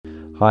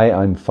Hi,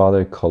 I'm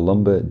Father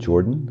Columba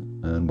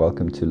Jordan, and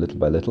welcome to Little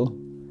by Little.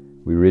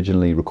 We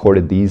originally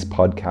recorded these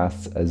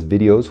podcasts as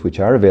videos, which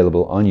are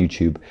available on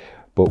YouTube,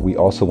 but we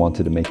also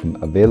wanted to make them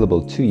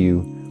available to you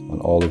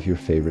on all of your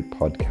favorite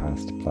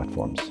podcast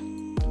platforms.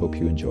 Hope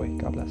you enjoy.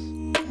 God bless.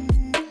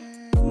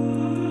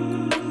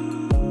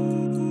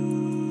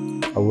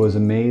 I was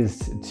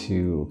amazed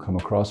to come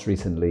across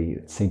recently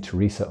St.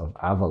 Teresa of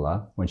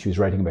Avila when she was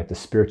writing about the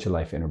spiritual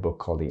life in her book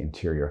called The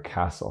Interior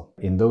Castle.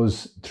 In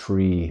those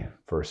three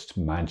first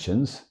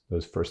mansions,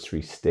 those first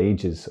three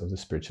stages of the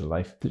spiritual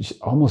life, there's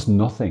almost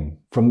nothing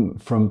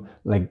from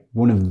like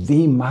one of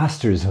the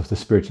masters of the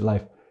spiritual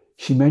life.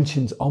 She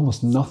mentions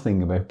almost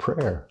nothing about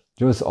prayer.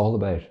 You know what it's all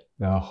about?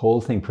 The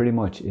whole thing pretty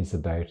much is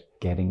about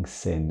getting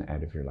sin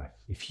out of your life.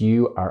 If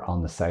you are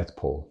on the South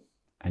Pole,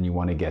 and you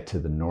want to get to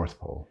the North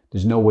Pole,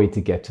 there's no way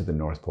to get to the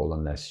North Pole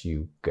unless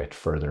you get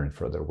further and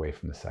further away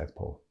from the South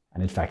Pole.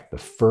 And in fact, the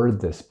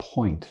furthest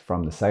point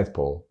from the South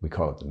Pole, we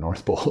call it the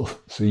North Pole.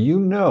 So you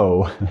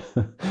know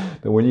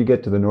that when you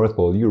get to the North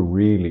Pole,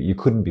 you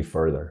couldn't be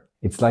further.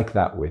 It's like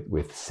that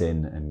with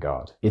sin and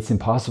God. It's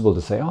impossible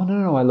to say, oh,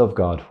 no, I love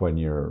God when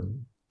you're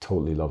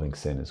totally loving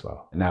sin as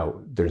well. Now,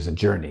 there's a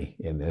journey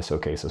in this.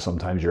 Okay, so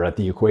sometimes you're at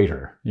the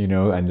equator,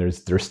 and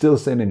there's still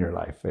sin in your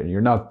life, and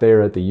you're not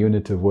there at the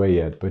unit of way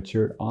yet, but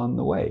you're on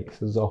the way.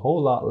 So there's a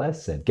whole lot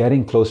less sin.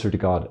 Getting closer to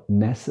God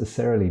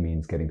necessarily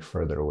means getting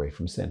further away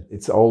from sin.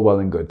 It's all well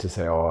and good to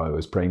say, oh, I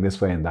was praying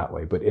this way and that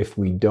way, but if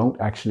we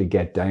don't actually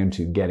get down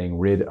to getting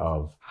rid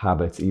of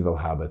habits, evil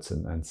habits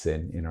and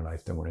sin in our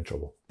life, then we're in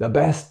trouble. The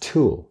best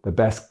tool, the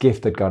best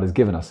gift that God has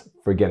given us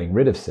for getting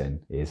rid of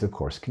sin is, of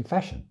course,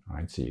 confession.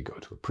 Right? So you go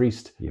to a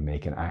priest, you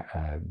make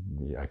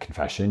a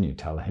confession, you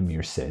tell him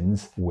your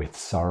sins with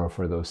sorrow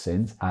for those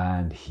sins,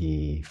 and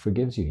he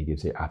forgives you. He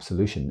gives you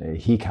absolution.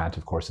 He can't,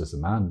 of course, as a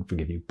man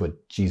forgive you,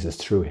 but Jesus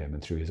through him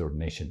and through his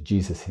ordination,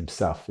 Jesus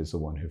himself is the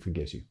one who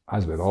forgives you.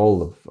 As with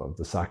all of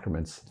the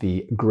sacraments,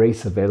 the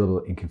grace available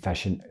in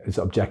confession is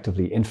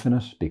objectively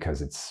infinite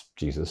because it's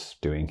Jesus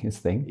doing his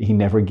thing. He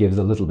never gives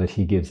a little bit,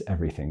 he gives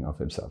everything of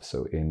himself.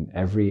 So in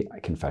every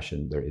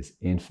confession, there is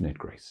infinite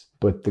grace.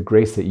 But the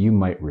grace that you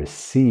might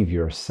receive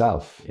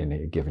yourself in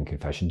a given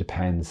confession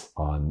depends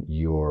on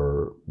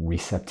your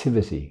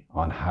receptivity,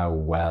 on how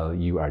well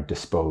you are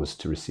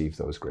disposed to receive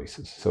those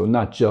graces. So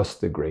not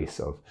just the grace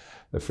of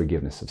the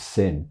forgiveness of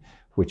sin,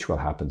 which will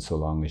happen so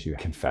long as you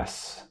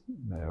confess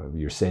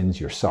your sins,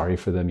 you're sorry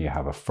for them, you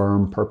have a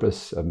firm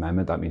purpose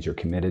amendment. That means you're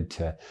committed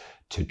to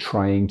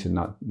trying to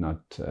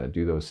not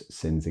do those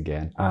sins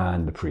again.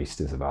 And the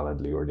priest is a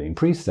validly ordained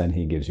priest, then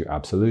he gives you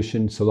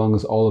absolution. So long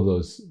as all of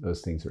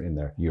those things are in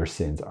there, your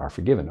sins are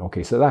forgiven.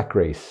 Okay, so that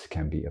grace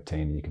can be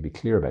obtained and you can be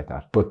clear about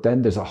that. But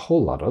then there's a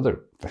whole lot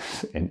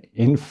an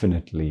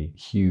infinitely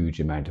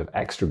huge amount of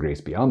extra grace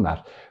beyond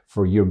that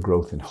for your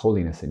growth in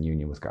holiness and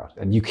union with God.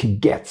 And you can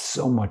get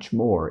so much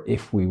more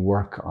if we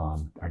work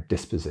on our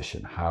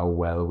disposition, how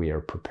well we are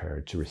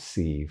prepared to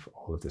receive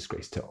all of this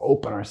grace, to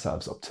open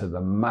ourselves up to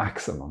the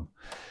maximum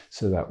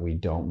so that we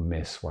don't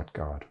miss what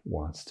God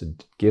wants to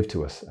give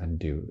to us and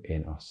do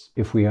in us.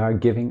 If we are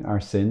giving our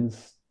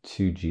sins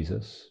to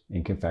Jesus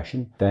in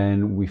confession,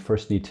 then we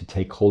first need to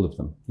take hold of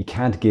them. You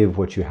can't give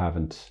what you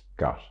haven't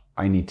got.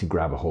 I need to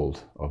grab a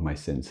hold of my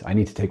sins. I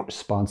need to take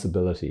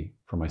responsibility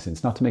for my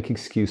sins, not to make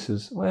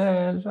excuses.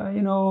 Well,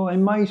 I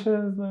might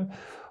have.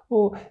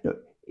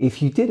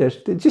 If you did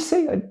it, just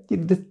say.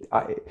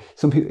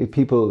 Some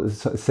people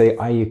say,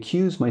 I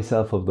accuse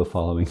myself of the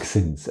following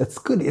sins. That's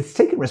good. It's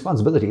taking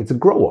responsibility. It's a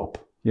grow up.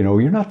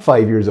 You're not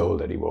 5 years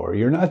old anymore.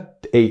 You're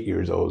not 8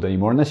 years old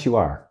anymore, unless you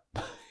are.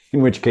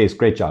 In which case,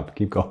 great job.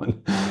 Keep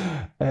going.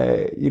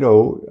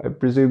 I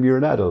presume you're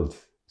an adult.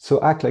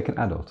 So act like an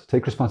adult.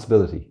 Take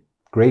responsibility.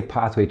 Great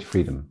pathway to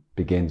freedom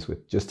begins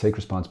with just take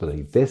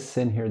responsibility. This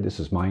sin here, this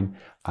is mine,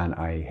 and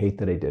I hate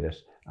that I did it,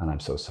 and I'm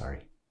so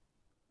sorry.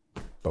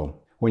 Boom.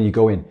 When you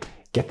go in,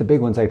 get the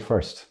big ones out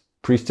first.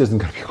 Priest isn't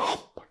going to be,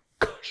 oh my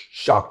gosh,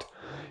 shocked.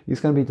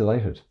 He's going to be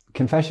delighted.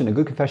 Confession, a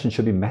good confession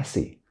should be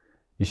messy.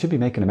 You should be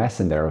making a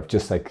mess in there of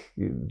just like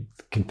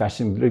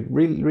confession,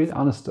 really, really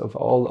honest of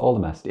all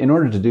the mess. In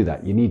order to do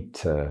that, you need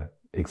to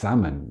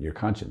examine your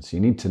conscience. You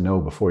need to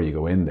know before you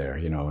go in there,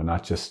 and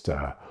not just,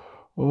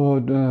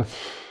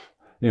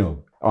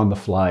 on the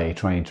fly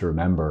trying to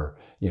remember,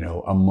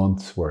 a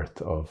month's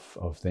worth of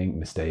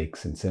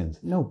mistakes and sins.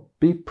 No,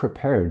 be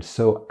prepared.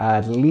 So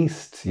at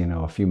least,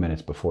 a few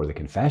minutes before the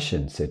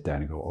confession, sit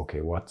down and go,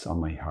 okay, what's on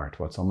my heart?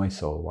 What's on my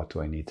soul? What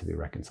do I need to be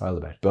reconciled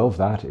about? Above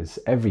that is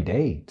every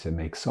day to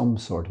make some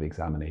sort of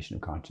examination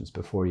of conscience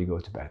before you go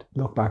to bed.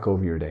 Look back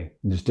over your day.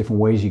 There's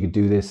different ways you could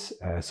do this.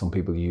 Some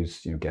people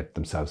get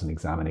themselves an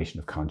examination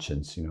of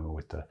conscience,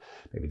 with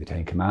maybe the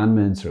 10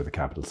 Commandments or the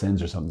capital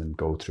sins or something, and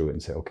go through it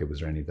and say, okay, was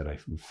there any that I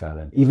fell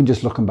in? Even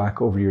just looking back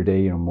over your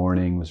day,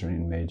 morning, was there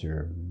anything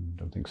major?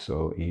 Don't think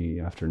so.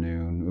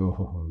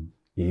 Afternoon,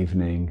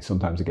 evening.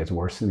 Sometimes it gets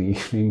worse in the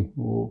evening.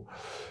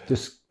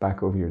 Just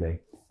back over your day.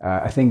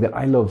 A thing that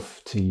I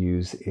love to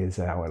use is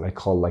what I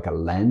call like a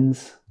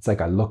lens. It's like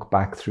I look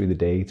back through the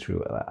day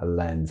through a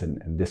lens,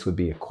 and this would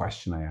be a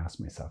question I ask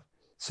myself.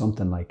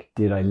 Something like,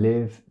 did I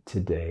live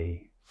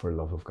today for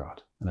love of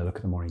God? And I look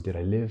at the morning, did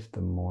I live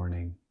the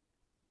morning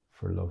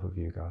for love of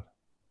you, God?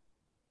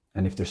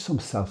 And if there's some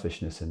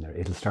selfishness in there,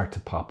 it'll start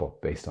to pop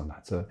up based on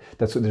that. So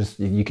that's what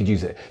you could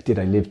use it. Did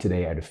I live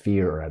today out of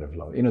fear or out of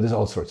love? There's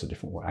all sorts of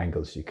different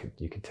angles you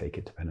could take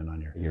it depending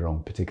on your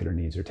own particular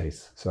needs or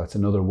tastes. So that's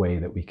another way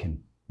that we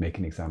can make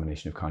an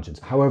examination of conscience.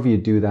 However you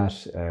do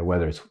that,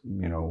 whether it's,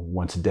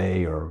 once a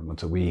day or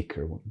once a week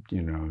or,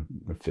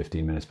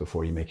 15 minutes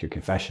before you make your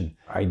confession,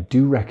 I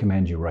do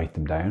recommend you write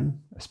them down,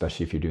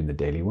 especially if you're doing the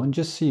daily one,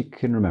 just so you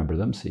can remember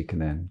them, so you can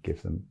then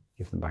give them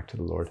back to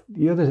the Lord.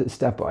 The other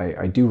step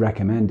I do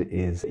recommend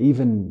is,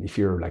 even if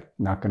you're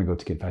not going to go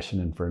to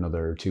confession for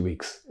another 2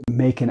 weeks,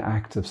 make an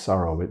act of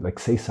sorrow.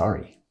 Say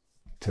sorry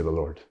to the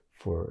Lord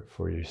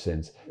for your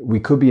sins.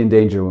 We could be in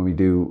danger when we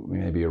do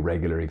maybe a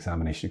regular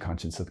examination of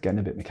conscience of getting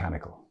a bit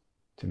mechanical.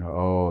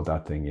 Oh,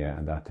 that thing, yeah,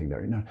 and that thing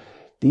there.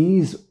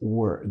 These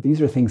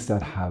are things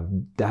that have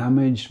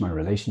damaged my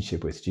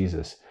relationship with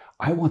Jesus.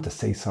 I want to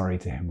say sorry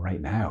to him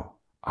right now.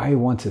 I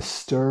want to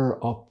stir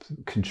up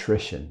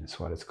contrition, is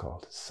what it's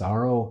called.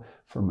 Sorrow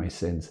for my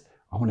sins.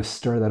 I want to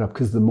stir that up,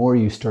 because the more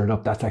you stir it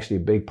up, that's actually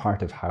a big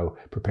part of how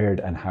prepared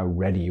and how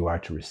ready you are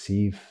to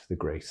receive the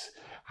grace,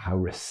 how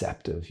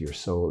receptive your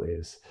soul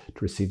is to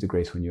receive the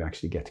grace when you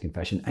actually get to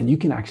confession. And you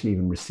can actually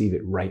even receive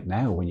it right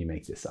now when you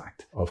make this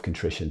act of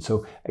contrition.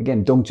 So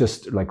again, don't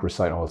just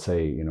recite,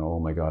 say, oh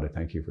my God, I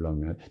thank you for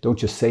loving me. Don't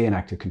just say an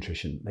act of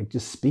contrition.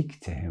 Just speak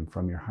to him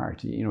from your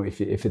heart.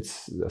 If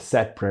it's a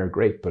set prayer,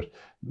 great, but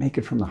make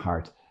it from the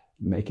heart.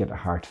 Make it a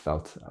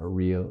heartfelt, a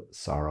real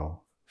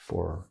sorrow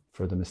for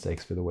the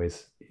mistakes, for the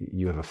ways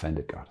you have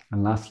offended God.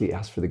 And lastly,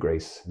 ask for the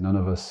grace. None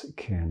of us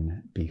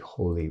can be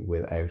holy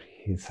without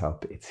his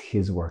help. It's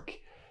his work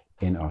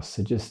in us.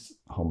 So just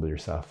humble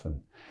yourself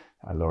and,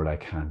 Lord, I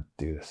can't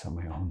do this on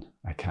my own.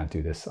 I can't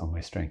do this on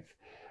my strength.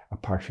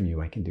 Apart from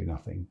you, I can do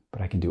nothing, but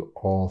I can do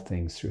all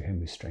things through him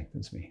who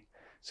strengthens me.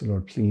 So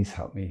Lord, please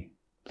help me.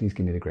 Please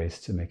give me the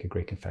grace to make a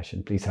great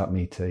confession. Please help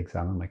me to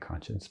examine my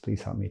conscience.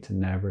 Please help me to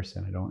never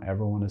sin. I don't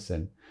ever want to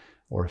sin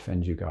or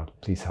offend you, God.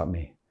 Please help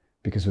me,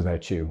 because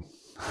without you,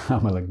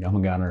 I'm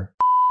a goner.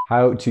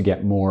 How to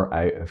get more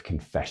out of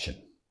confession.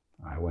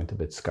 I went a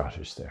bit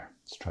Scottish there.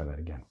 Let's try that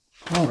again.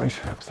 All right,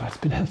 I hope that's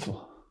been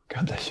helpful.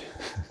 God bless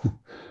you.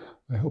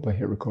 I hope I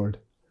hit record.